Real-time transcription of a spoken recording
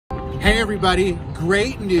Hey everybody,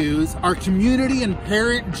 great news. Our community and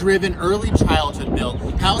parent-driven early childhood bill,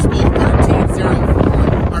 House Bill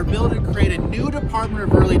 1304, our bill to create a new Department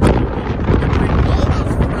of Early Childhood and bring all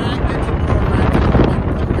those fragmented programs into one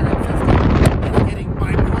coherent system is getting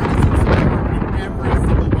bipartisan support in every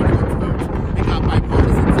single one of its votes. It got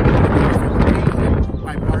bipartisan support in House Appropriation,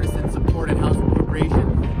 bipartisan support in House Appropriation,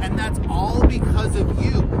 and that's all because of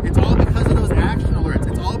you. It's all because of those action alerts.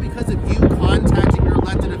 It's all because of you contacting your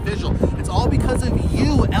elected official. It's all because of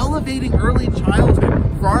you elevating early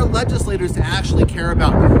childhood for our legislators to actually care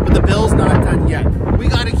about. But the bill's not done yet. We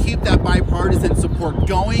got to keep that bipartisan support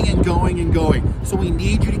going and going and going. So we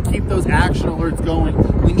need you to keep those action alerts going.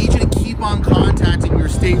 We need you to keep on contacting your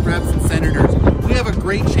state reps and senators. We have a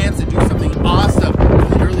great chance to do something awesome in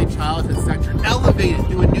the early childhood sector. Elevate it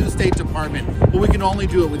through a new state department, but we can only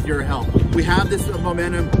do it with your help. We have this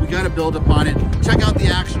momentum. We got to build upon it. Check out the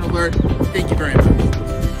action alert. Thank you very much.